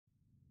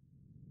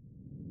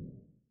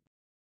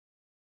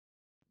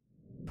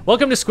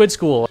Welcome to Squid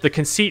School. The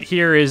conceit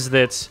here is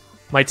that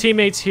my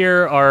teammates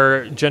here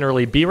are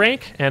generally B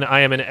rank, and I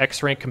am an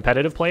X rank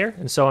competitive player,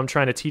 and so I'm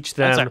trying to teach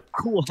them That's a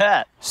cool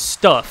hat.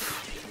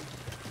 stuff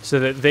so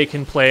that they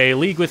can play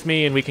League with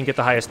me and we can get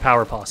the highest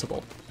power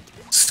possible.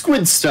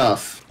 Squid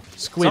stuff.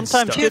 Squid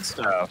Sometimes stuff. good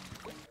stuff.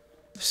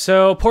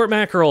 So Port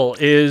Mackerel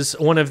is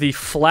one of the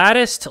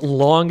flattest,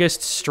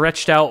 longest,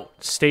 stretched out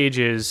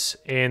stages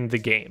in the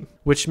game,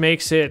 which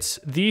makes it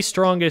the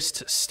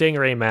strongest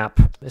Stingray map,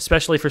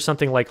 especially for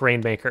something like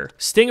Rainmaker.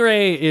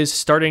 Stingray is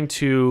starting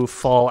to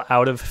fall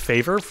out of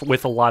favor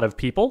with a lot of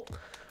people.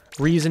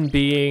 Reason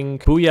being,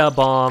 Booyah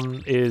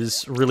Bomb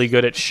is really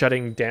good at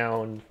shutting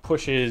down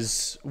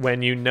pushes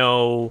when you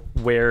know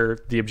where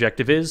the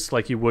objective is,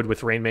 like you would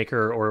with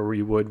Rainmaker or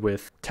you would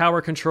with Tower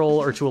Control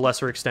or to a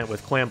lesser extent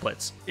with Clam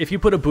Blitz. If you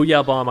put a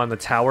Booyah Bomb on the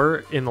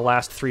tower in the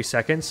last 3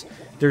 seconds,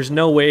 there's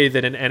no way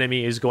that an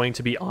enemy is going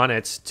to be on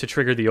it to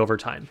trigger the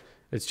overtime.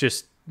 It's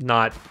just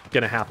not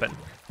going to happen.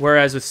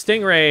 Whereas with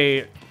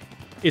Stingray,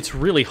 it's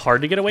really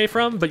hard to get away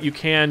from, but you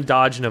can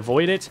dodge and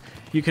avoid it.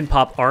 You can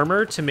pop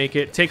armor to make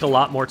it take a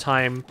lot more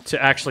time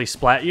to actually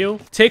splat you.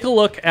 Take a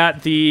look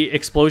at the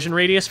explosion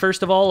radius,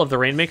 first of all, of the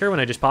Rainmaker when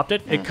I just popped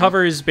it. It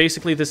covers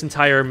basically this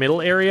entire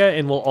middle area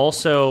and will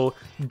also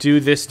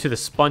do this to the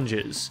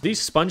sponges. These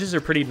sponges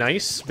are pretty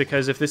nice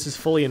because if this is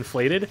fully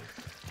inflated,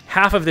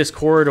 half of this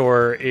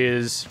corridor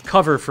is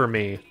cover for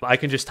me. I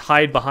can just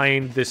hide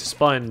behind this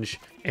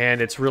sponge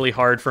and it's really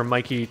hard for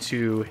Mikey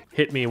to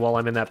hit me while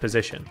I'm in that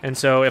position. And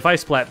so if I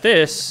splat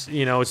this,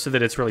 you know, so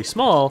that it's really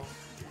small,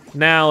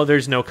 now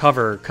there's no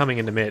cover coming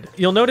into mid.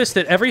 You'll notice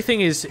that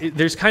everything is,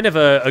 there's kind of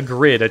a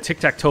grid, a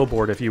tic-tac-toe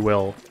board, if you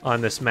will,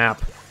 on this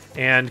map.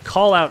 And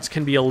callouts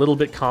can be a little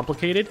bit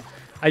complicated.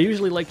 I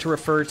usually like to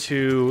refer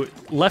to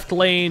left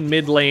lane,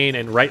 mid lane,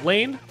 and right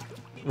lane,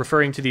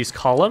 referring to these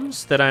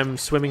columns that I'm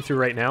swimming through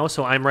right now.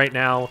 So I'm right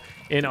now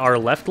in our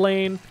left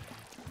lane.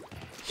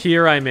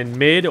 Here I'm in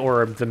mid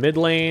or the mid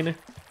lane.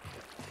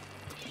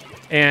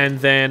 And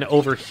then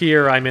over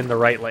here I'm in the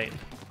right lane.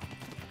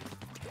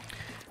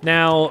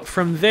 Now,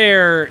 from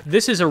there,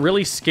 this is a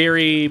really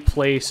scary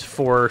place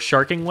for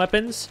sharking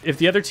weapons. If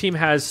the other team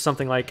has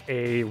something like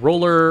a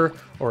roller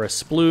or a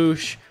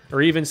sploosh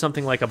or even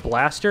something like a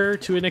blaster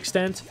to an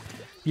extent,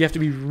 you have to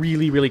be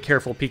really, really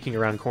careful peeking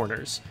around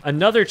corners.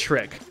 Another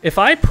trick, if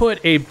I put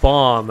a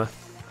bomb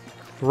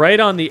right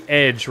on the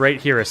edge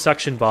right here, a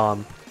suction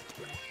bomb,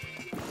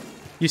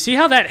 you see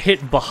how that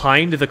hit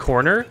behind the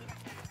corner?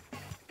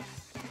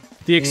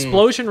 The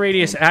explosion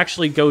radius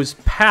actually goes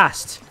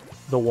past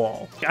the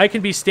wall. I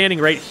can be standing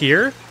right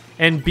here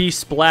and be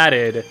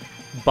splatted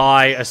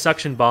by a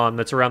suction bomb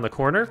that's around the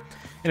corner.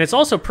 And it's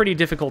also pretty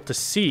difficult to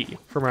see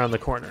from around the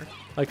corner.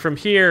 Like from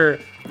here,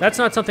 that's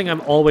not something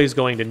I'm always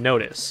going to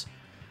notice.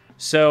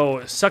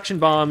 So suction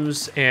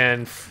bombs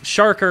and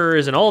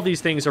sharkers and all these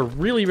things are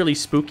really, really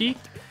spooky.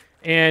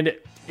 And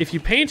if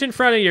you paint in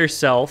front of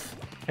yourself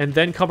and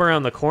then come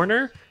around the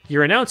corner,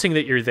 you're announcing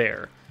that you're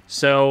there.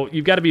 So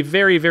you've got to be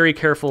very, very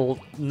careful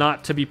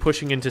not to be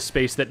pushing into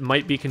space that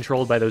might be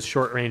controlled by those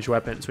short-range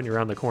weapons when you're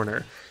around the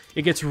corner.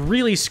 It gets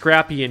really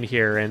scrappy in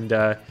here,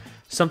 and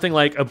something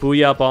like a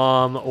Booyah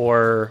Bomb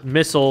or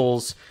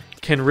missiles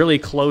can really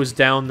close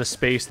down the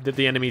space that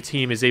the enemy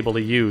team is able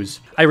to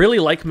use. I really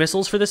like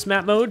missiles for this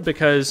map mode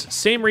because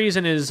same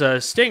reason as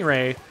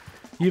Stingray,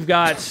 you've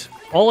got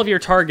all of your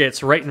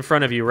targets right in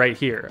front of you right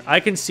here. I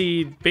can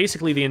see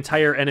basically the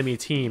entire enemy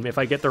team if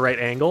I get the right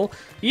angle,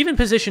 even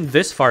positioned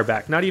this far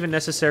back, not even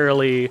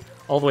necessarily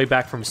all the way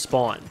back from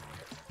spawn.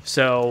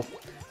 So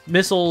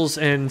missiles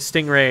and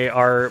Stingray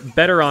are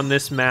better on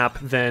this map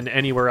than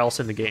anywhere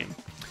else in the game.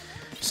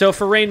 So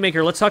for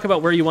Rainmaker, let's talk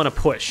about where you want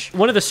to push.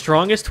 One of the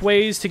strongest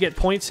ways to get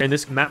points in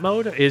this map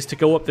mode is to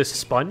go up this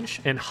sponge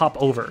and hop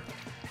over.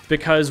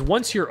 Because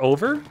once you're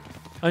over,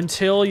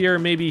 until you're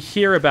maybe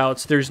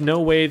hereabouts, there's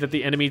no way that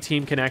the enemy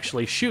team can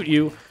actually shoot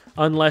you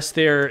unless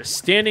they're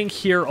standing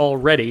here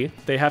already.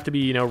 They have to be,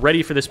 you know,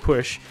 ready for this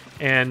push.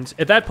 And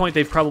at that point,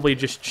 they've probably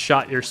just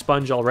shot your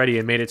sponge already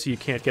and made it so you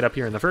can't get up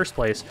here in the first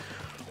place.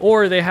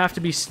 Or they have to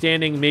be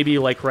standing maybe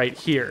like right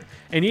here.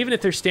 And even if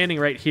they're standing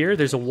right here,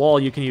 there's a wall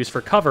you can use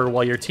for cover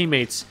while your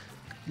teammates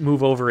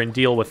move over and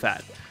deal with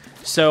that.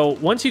 So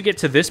once you get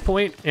to this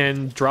point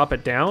and drop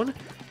it down,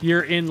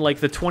 you're in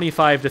like the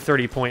 25 to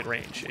 30 point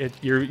range.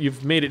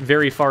 You've made it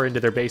very far into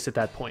their base at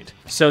that point.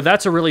 So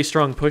that's a really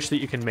strong push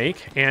that you can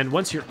make. And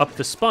once you're up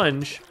the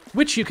sponge,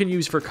 which you can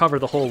use for cover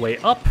the whole way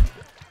up,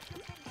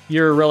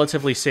 you're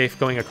relatively safe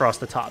going across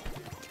the top.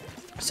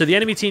 So the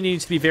enemy team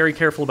needs to be very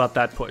careful about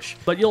that push.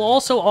 But you'll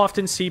also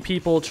often see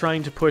people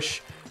trying to push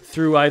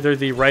through either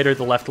the right or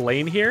the left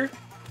lane here.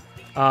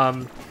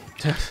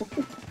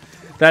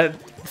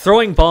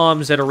 Throwing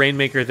bombs at a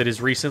Rainmaker that is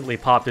recently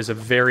popped is a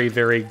very,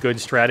 very good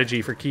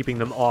strategy for keeping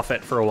them off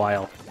it for a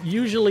while.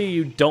 Usually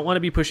you don't want to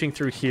be pushing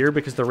through here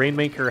because the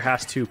Rainmaker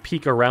has to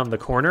peek around the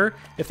corner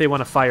if they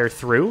want to fire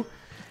through,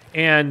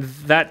 and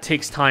that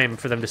takes time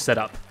for them to set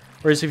up.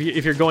 Whereas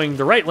if you're going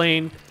the right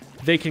lane,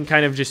 they can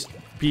kind of just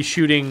be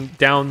shooting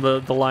down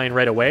the line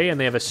right away, and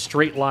they have a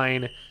straight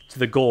line to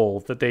the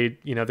goal that they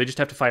just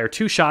have to fire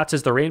 2 shots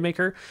as the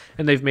Rainmaker,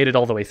 and they've made it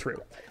all the way through.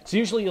 So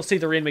usually you'll see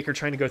the Rainmaker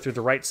trying to go through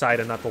the right side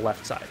and not the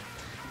left side.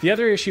 The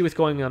other issue with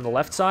going on the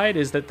left side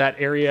is that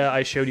area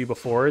I showed you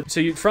before.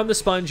 So from the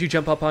sponge, you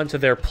jump up onto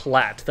their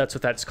plat. That's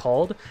what that's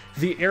called.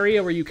 The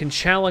area where you can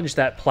challenge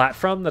that plat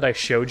from that I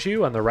showed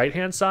you on the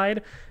right-hand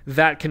side,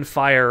 that can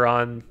fire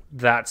on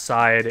that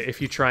side if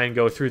you try and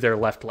go through their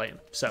left lane.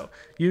 So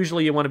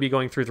usually you want to be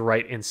going through the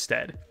right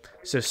instead.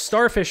 So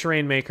Starfish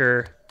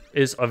Rainmaker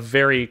is a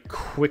very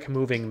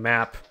quick-moving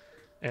map,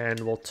 and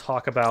we'll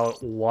talk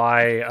about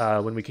why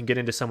when we can get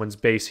into someone's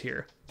base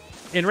here.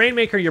 In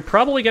Rainmaker, you're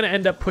probably going to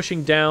end up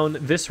pushing down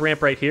this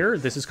ramp right here.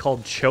 This is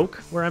called Choke,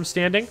 where I'm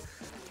standing.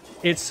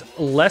 It's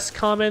less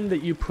common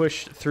that you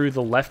push through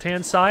the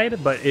left-hand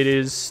side, but it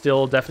is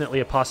still definitely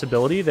a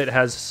possibility that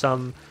has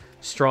some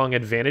strong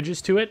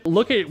advantages to it.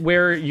 Look at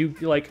where you,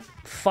 like,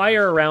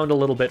 fire around a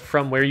little bit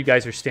from where you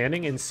guys are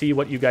standing and see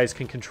what you guys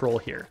can control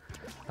here.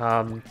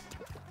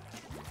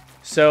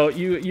 So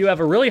you have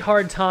a really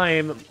hard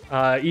time,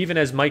 even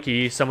as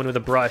Mikey, someone with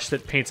a brush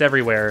that paints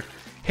everywhere,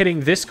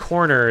 hitting this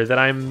corner that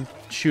I'm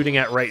shooting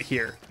at right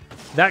here.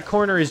 That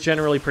corner is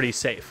generally pretty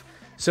safe.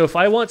 So if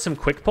I want some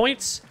quick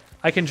points,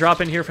 I can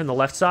drop in here from the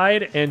left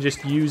side and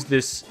just use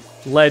this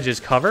ledge as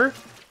cover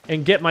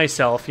and get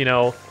myself,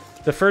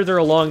 the further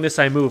along this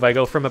I move, I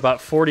go from about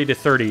 40 to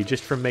 30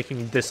 just from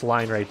making this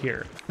line right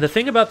here. The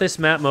thing about this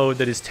map mode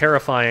that is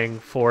terrifying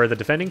for the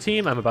defending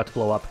team, I'm about to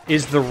blow up,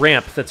 is the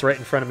ramp that's right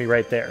in front of me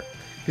right there.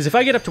 Because if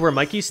I get up to where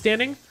Mikey's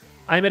standing,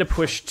 I'm at a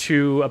push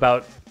to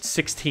about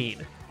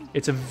 16.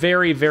 It's a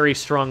very, very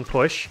strong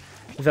push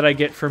that I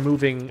get for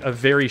moving a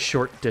very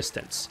short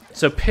distance.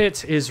 So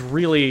Pit is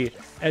really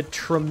a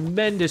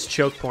tremendous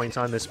choke point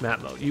on this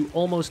map mode. You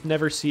almost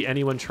never see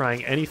anyone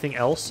trying anything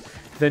else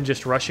than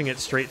just rushing it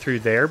straight through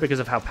there because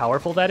of how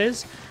powerful that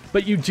is.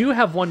 But you do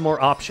have one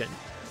more option.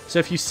 So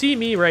if you see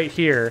me right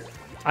here,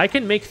 I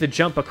can make the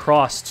jump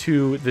across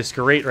to this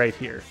grate right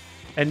here.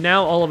 And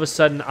now all of a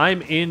sudden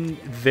I'm in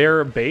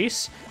their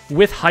base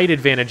with height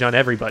advantage on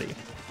everybody.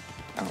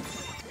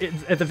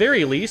 At the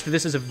very least,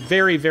 this is a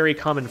very, very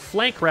common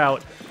flank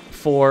route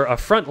for a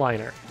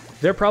frontliner.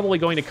 They're probably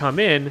going to come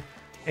in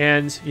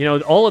and,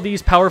 all of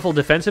these powerful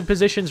defensive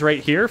positions right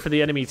here for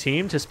the enemy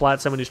team to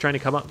splat someone who's trying to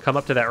come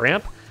up to that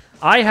ramp.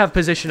 I have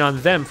position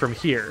on them from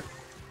here.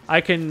 I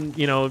can,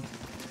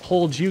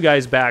 hold you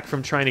guys back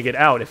from trying to get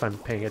out if I'm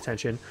paying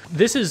attention.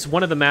 This is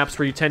one of the maps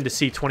where you tend to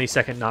see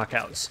 20-second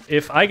knockouts.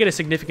 If I get a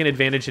significant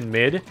advantage in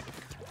mid,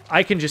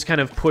 I can just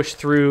kind of push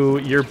through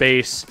your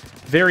base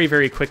very,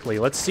 very quickly.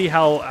 Let's see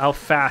how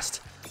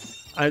fast.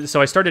 So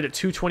I started at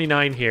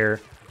 229 here.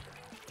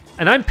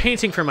 And I'm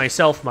painting for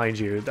myself, mind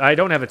you. I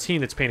don't have a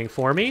team that's painting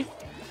for me.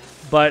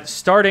 But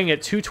starting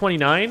at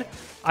 229,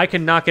 I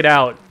can knock it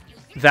out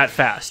that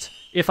fast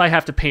if I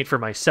have to paint for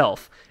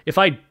myself. If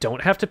I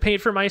don't have to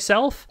paint for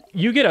myself,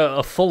 you get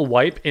a full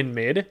wipe in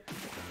mid,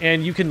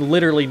 and you can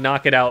literally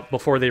knock it out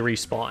before they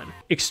respawn.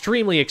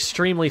 Extremely,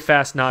 extremely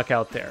fast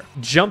knockout there.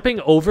 Jumping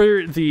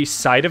over the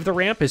side of the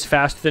ramp is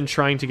faster than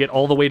trying to get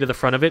all the way to the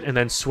front of it and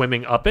then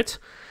swimming up it.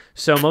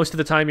 So most of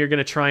the time you're going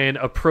to try and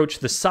approach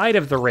the side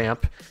of the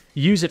ramp,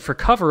 use it for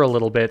cover a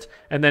little bit,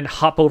 and then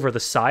hop over the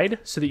side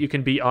so that you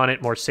can be on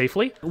it more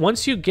safely.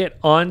 Once you get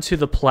onto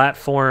the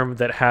platform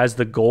that has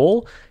the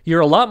goal, you're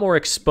a lot more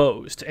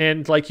exposed.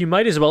 And you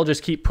might as well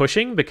just keep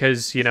pushing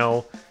because,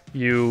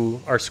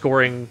 you are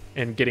scoring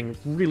and getting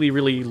really,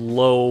 really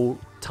low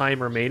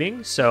time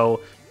remaining.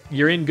 So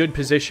you're in good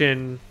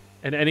position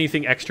and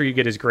anything extra you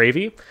get is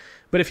gravy.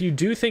 But if you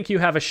do think you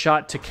have a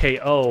shot to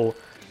KO,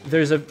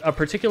 there's a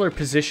particular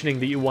positioning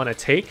that you want to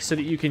take so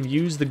that you can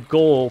use the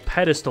goal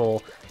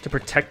pedestal to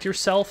protect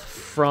yourself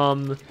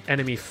from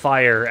enemy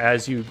fire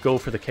as you go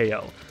for the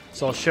KO.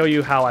 So I'll show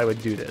you how I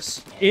would do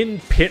this. In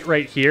Pit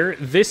right here,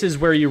 this is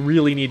where you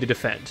really need to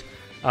defend.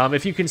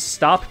 If you can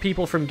stop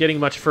people from getting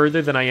much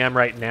further than I am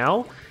right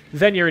now,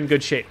 then you're in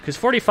good shape. Because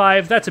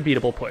 45, that's a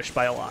beatable push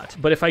by a lot.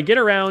 But if I get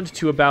around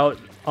to about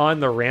on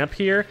the ramp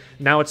here,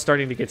 now it's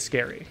starting to get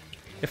scary.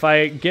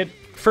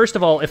 First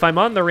of all, if I'm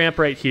on the ramp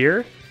right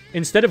here,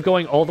 instead of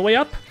going all the way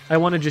up, I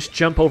want to just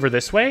jump over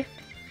this way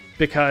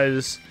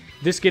because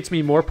this gets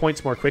me more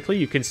points more quickly.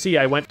 You can see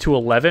I went to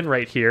 11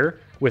 right here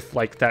with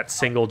that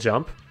single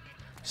jump.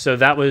 So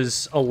that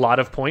was a lot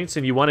of points,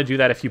 and you want to do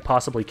that if you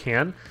possibly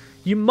can.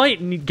 You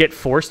might get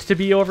forced to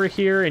be over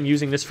here and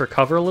using this for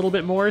cover a little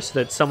bit more so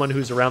that someone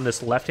who's around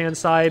this left-hand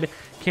side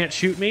can't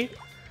shoot me.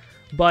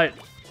 But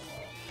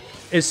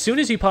as soon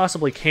as you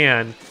possibly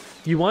can,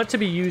 you want to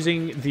be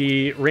using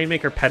the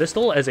Rainmaker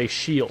pedestal as a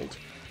shield.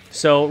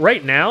 So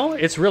right now,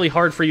 it's really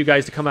hard for you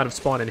guys to come out of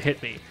spawn and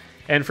hit me.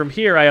 And from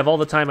here, I have all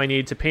the time I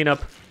need to paint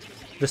up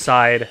the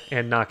side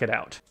and knock it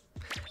out.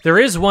 There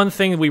is one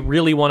thing we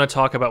really want to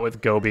talk about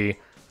with Gobi.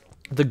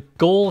 The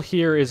goal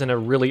here is in a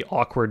really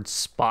awkward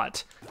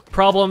spot.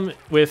 Problem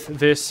with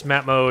this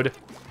map mode,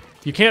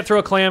 you can't throw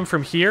a clam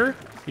from here.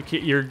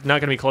 You're not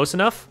going to be close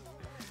enough.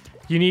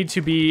 You need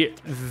to be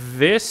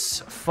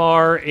this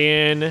far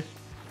in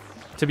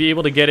to be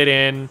able to get it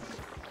in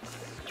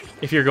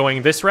if you're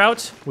going this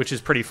route, which is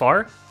pretty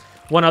far.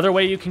 One other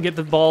way you can get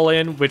the ball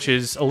in, which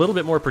is a little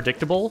bit more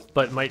predictable,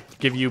 but might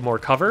give you more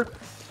cover,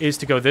 is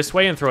to go this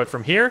way and throw it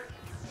from here.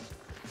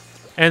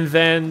 And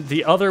then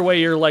the other way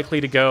you're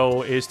likely to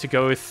go is to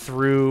go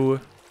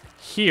through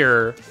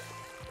here.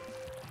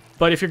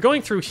 But if you're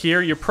going through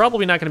here, you're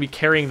probably not going to be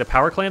carrying the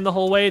power clam the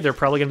whole way. They're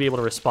probably going to be able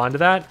to respond to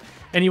that.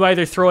 And you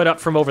either throw it up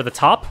from over the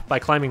top by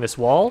climbing this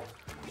wall,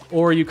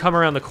 or you come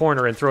around the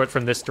corner and throw it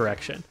from this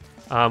direction.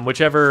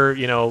 Whichever,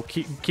 you know,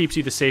 keeps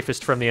you the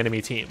safest from the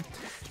enemy team.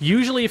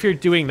 Usually, if you're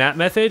doing that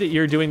method,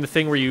 you're doing the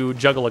thing where you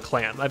juggle a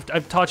clam.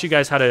 I've taught you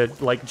guys how to,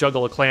 like,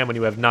 juggle a clam when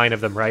you have 9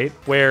 of them, right?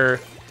 Where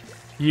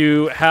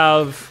you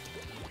have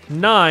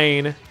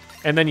 9,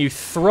 and then you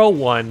throw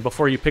one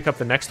before you pick up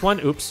the next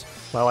one. Oops.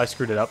 Well, I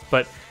screwed it up.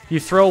 But you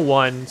throw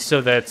one so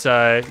that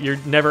you're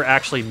never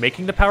actually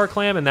making the power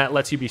clam, and that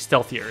lets you be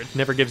stealthier. It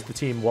never gives the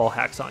team wall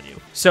hacks on you.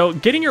 So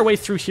getting your way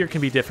through here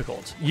can be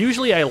difficult.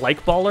 Usually I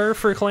like baller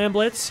for clam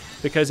blitz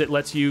because it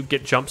lets you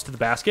get jumps to the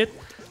basket.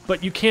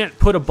 But you can't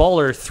put a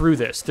baller through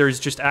this. There's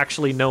just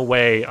actually no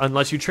way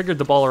unless you triggered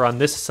the baller on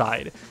this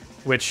side,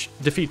 which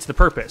defeats the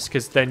purpose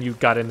because then you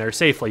got in there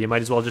safely. You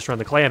might as well just run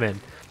the clam in.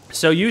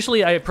 So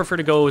usually I prefer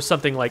to go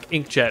something like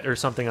Inkjet or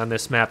something on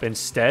this map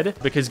instead,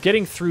 because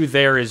getting through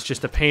there is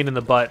just a pain in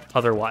the butt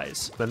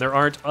otherwise. And there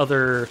aren't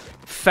other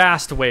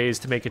fast ways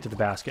to make it to the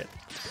basket.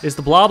 Is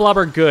the blob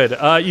lobber good?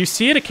 You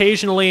see it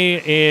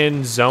occasionally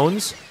in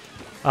zones,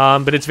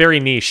 but it's very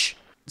niche.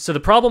 So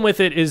the problem with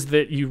it is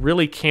that you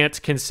really can't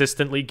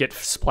consistently get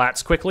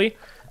splats quickly,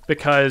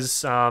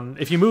 because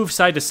if you move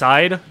side to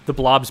side, the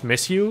blobs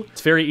miss you.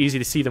 It's very easy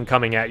to see them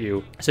coming at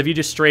you. So if you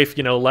just strafe,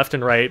 you know, left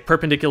and right,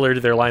 perpendicular to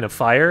their line of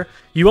fire,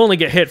 you only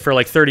get hit for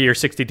like 30 or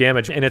 60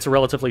 damage, and it's a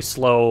relatively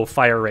slow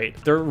fire rate.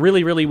 They're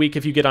really, really weak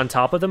if you get on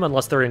top of them,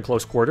 unless they're in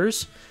close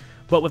quarters.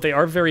 But what they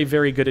are very,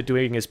 very good at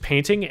doing is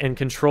painting and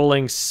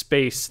controlling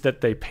space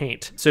that they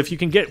paint. So if you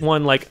can get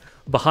one like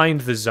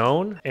behind the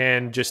zone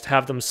and just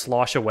have them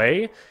slosh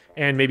away,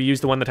 and maybe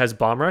use the one that has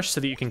bomb rush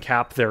so that you can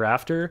cap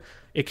thereafter,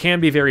 it can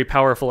be very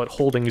powerful at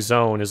holding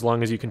zone as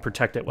long as you can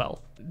protect it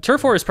well.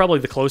 Turf War is probably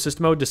the closest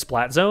mode to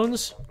splat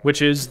zones,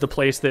 which is the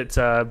place that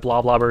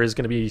Blob Lobber is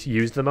going to be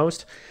used the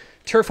most.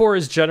 Turf War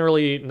is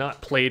generally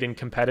not played in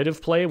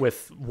competitive play,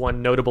 with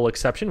one notable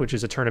exception, which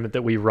is a tournament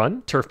that we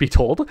run, Turf Be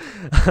Told.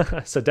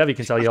 So Devi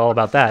can tell you all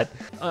about that.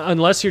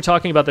 Unless you're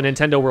talking about the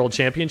Nintendo World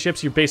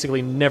Championships, you're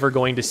basically never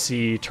going to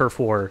see Turf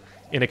War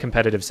in a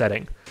competitive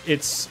setting.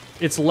 It's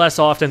less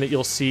often that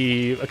you'll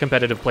see a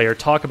competitive player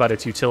talk about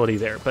its utility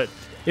there, but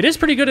it is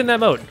pretty good in that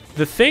mode.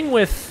 The thing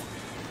with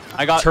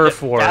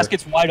Turf War...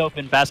 Basket's wide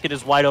open. Basket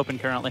is wide open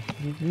currently.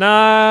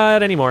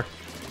 Not anymore.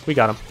 We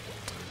got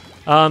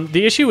him.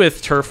 The issue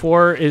with Turf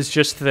War is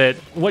just that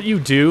what you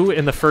do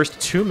in the first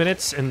 2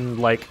 minutes and,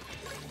 like,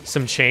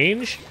 some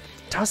change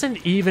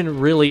doesn't even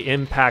really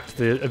impact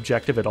the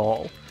objective at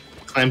all.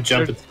 I'm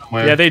jumping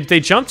somewhere. Yeah, they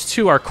jumped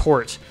to our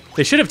court.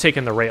 They should have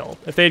taken the rail.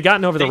 If they had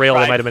gotten over the rail,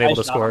 they might have been able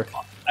to score.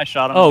 I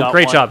shot him. Oh,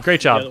 great job,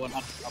 great job.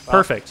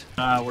 Perfect.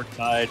 We're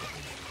tied.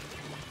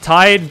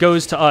 Tied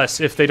goes to us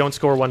if they don't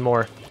score one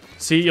more.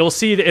 See, you'll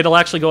see that it'll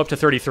actually go up to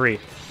 33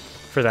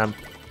 for them.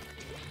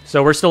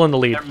 So we're still in the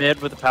lead. They're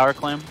mid with the power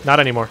clam.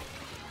 Not anymore.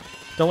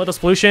 Don't let the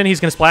sploosh in.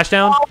 He's going to splash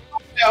down.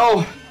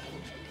 No.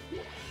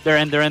 They're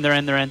in.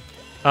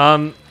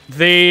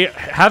 They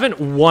haven't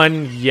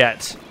won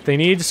yet. They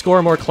need to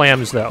score more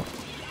clams, though.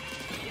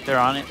 They're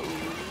on it.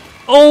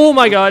 Oh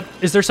my god.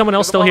 Is there someone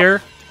else still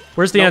here?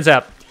 Where's the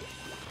Anzap?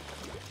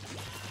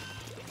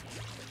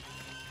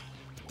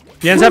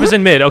 The Anzap is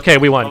in mid. Okay,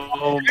 we won.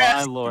 Oh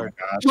my lord.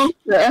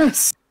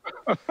 Yes.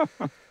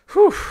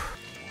 Whew.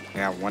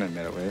 Yeah, one in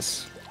mid at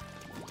least.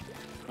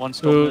 One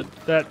still Ooh, mid.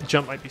 that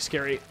jump might be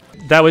scary.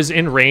 That was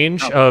in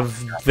range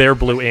of their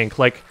blue ink.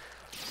 Like,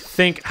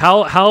 think,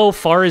 how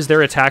far is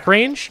their attack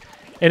range?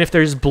 And if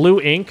there's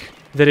blue ink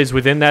that is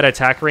within that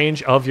attack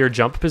range of your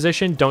jump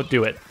position, don't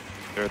do it.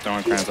 They're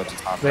throwing clams up to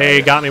top.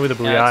 They got me with a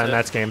booyah Yeah, in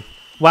that game.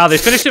 Wow, they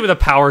finished it with a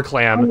power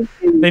clam.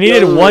 They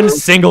needed one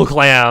single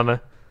clam.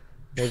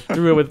 They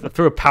threw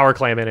a power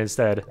clam in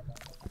instead.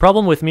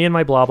 Problem with me and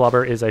my Blob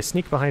Lobber is I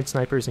sneak behind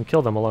snipers and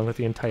kill them along with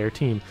the entire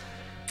team.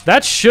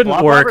 That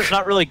shouldn't work. Lobber's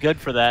not really good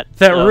for that.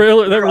 That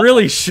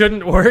really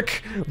shouldn't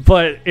work,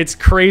 but it's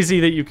crazy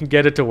that you can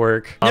get it to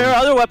work. There are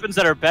other weapons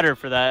that are better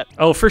for that.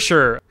 Oh, for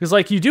sure. Because,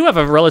 like, you do have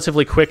a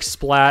relatively quick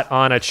splat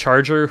on a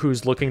charger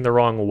who's looking the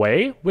wrong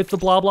way with the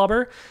Blob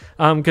Lobber.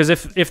 Because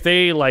if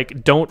they,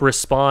 like, don't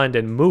respond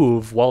and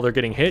move while they're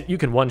getting hit, you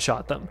can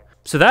one-shot them.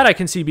 So that I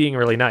can see being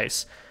really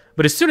nice.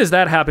 But as soon as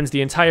that happens,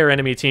 the entire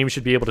enemy team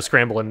should be able to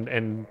scramble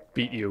and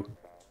beat you.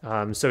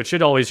 So it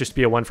should always just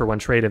be a one-for-one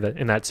trade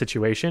in that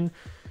situation.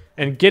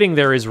 And getting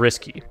there is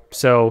risky.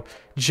 So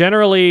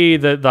generally,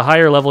 the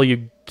higher level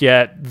you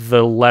get,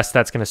 the less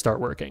that's going to start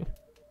working.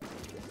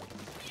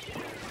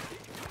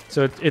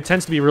 So it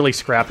tends to be really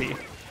scrappy.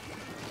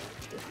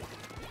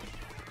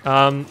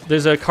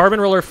 There's a carbon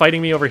roller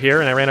fighting me over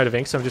here, and I ran out of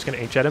ink, so I'm just going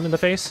to inkjet him in the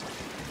face.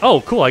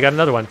 Oh, cool, I got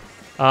another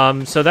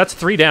one. So that's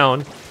 3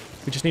 down.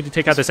 We just need to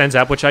take out this end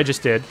zap, which I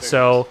just did.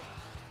 So,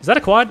 is that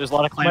a quad? There's a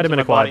lot of clams Might have been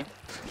in a my quad. body.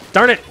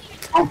 Darn it!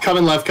 Oh,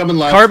 coming left, coming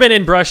left. Carbon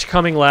and Brush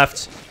coming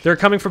left. They're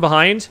coming from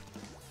behind.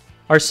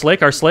 Our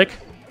Slick.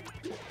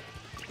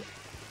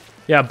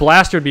 Yeah,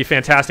 Blaster would be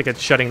fantastic at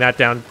shutting that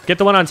down. Get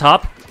the one on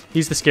top.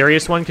 He's the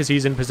scariest one because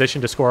he's in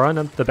position to score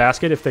on the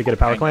basket if they get a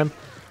power clam.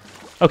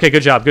 Okay,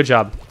 good job, good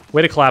job.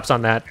 Way to collapse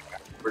on that.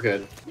 We're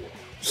good.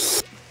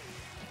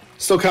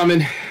 Still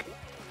coming.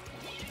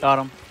 Got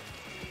him.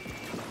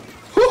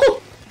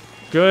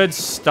 Good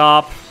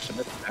stop.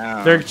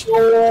 Down.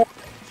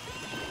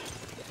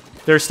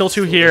 There's still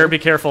two here. Be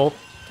careful.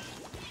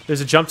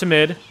 There's a jump to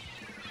mid.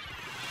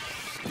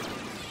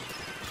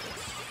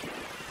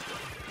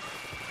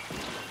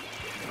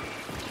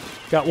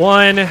 Got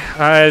one.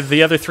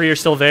 The other three are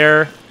still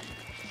there.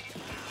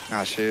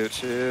 Ah, shoot.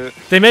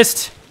 They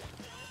missed.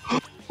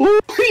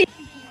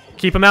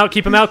 Keep him out,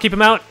 keep him out, keep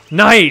him out.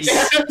 Nice.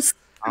 Yes!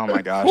 Oh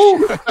my gosh.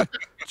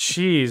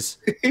 Jeez.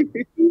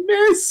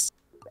 Miss!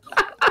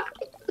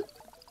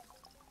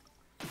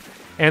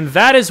 And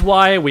that is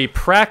why we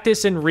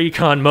practice in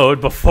recon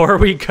mode before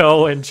we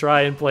go and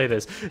try and play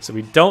this. So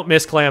we don't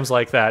miss clams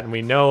like that, and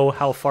we know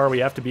how far we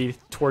have to be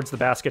towards the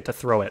basket to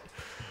throw it.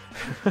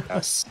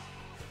 Yes.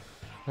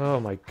 Oh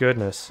my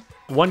goodness.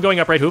 One going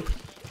up right hoop.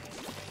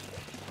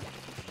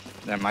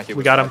 Yeah, Mikey We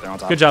was got right there on him.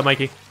 top. Good job,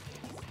 Mikey.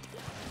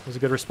 That was a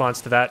good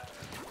response to that.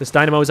 This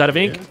Dynamo is out of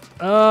ink.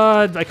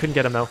 I couldn't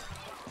get him though.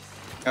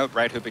 Oh,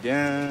 right hoop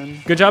again.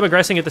 Good job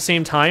aggressing at the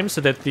same time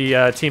so that the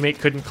teammate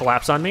couldn't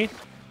collapse on me.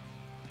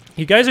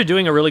 You guys are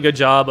doing a really good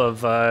job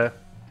of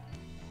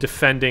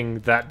defending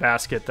that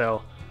basket,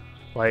 though.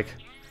 Like,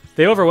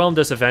 they overwhelmed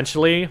us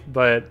eventually,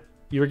 but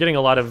you were getting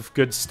a lot of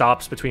good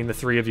stops between the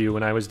three of you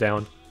when I was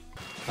down.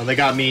 Oh, they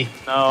got me.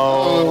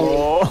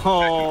 No.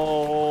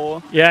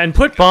 Yeah, and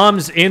put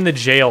bombs in the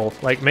jail.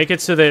 Like, make it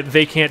so that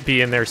they can't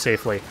be in there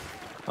safely.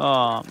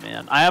 Oh,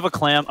 man. I have a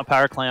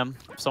power clam.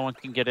 If someone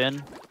can get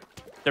in.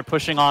 They're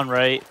pushing on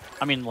right.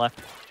 I mean left.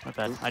 My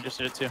bad. I just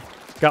did it too.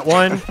 Got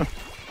one.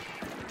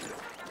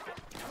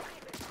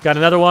 Got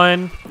another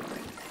one.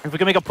 If we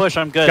can make a push,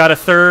 I'm good. Got a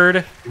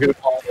third. You're gonna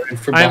fall in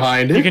from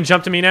behind. You can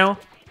jump to me now.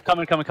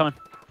 Coming.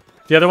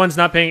 The other one's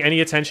not paying any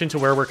attention to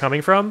where we're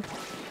coming from.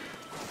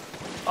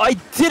 I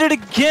did it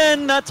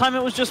again! That time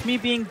it was just me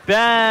being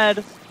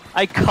bad.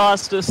 I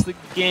cost us the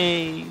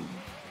game.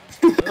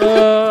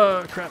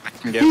 Crap.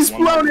 Can get He's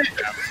one more. blown it.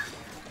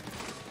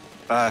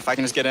 If I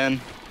can just get in.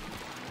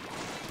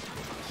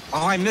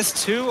 Oh, I missed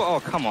two?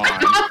 Oh, come on.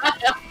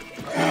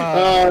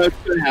 Oh, it's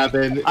gonna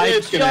happen. I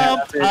It's gonna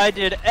jumped, happen. I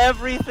did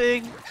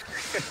everything,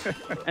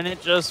 and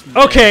it just missed.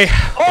 Okay.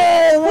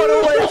 Oh, what a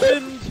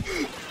legend!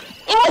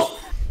 Oh!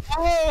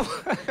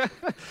 Oh!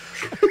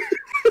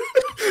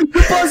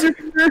 The buzzer!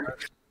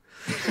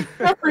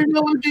 Every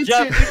Miller gets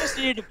Geoff, it. we just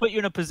needed to put you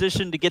in a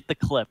position to get the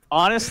clip.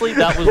 Honestly,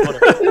 that was what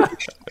it was.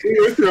 We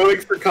were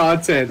throwing for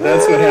content.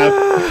 That's what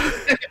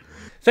happened.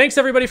 Thanks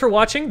everybody for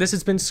watching. This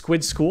has been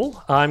Squid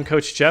School. I'm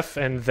Coach Geoff,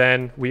 and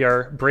then we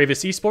are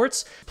Bravous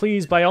Esports.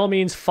 Please, by all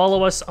means,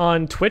 follow us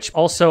on Twitch.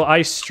 Also,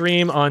 I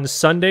stream on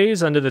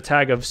Sundays under the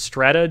tag of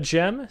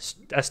StrataGem,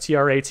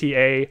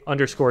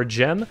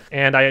 STRATA_gem,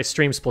 and I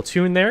stream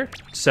Splatoon there.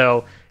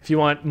 So if you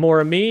want more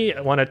of me,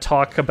 want to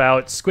talk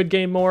about Squid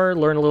Game more,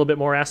 learn a little bit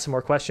more, ask some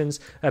more questions,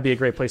 that'd be a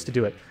great place to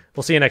do it.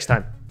 We'll see you next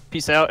time.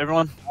 Peace out,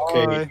 everyone.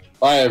 Okay.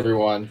 Bye,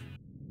 everyone.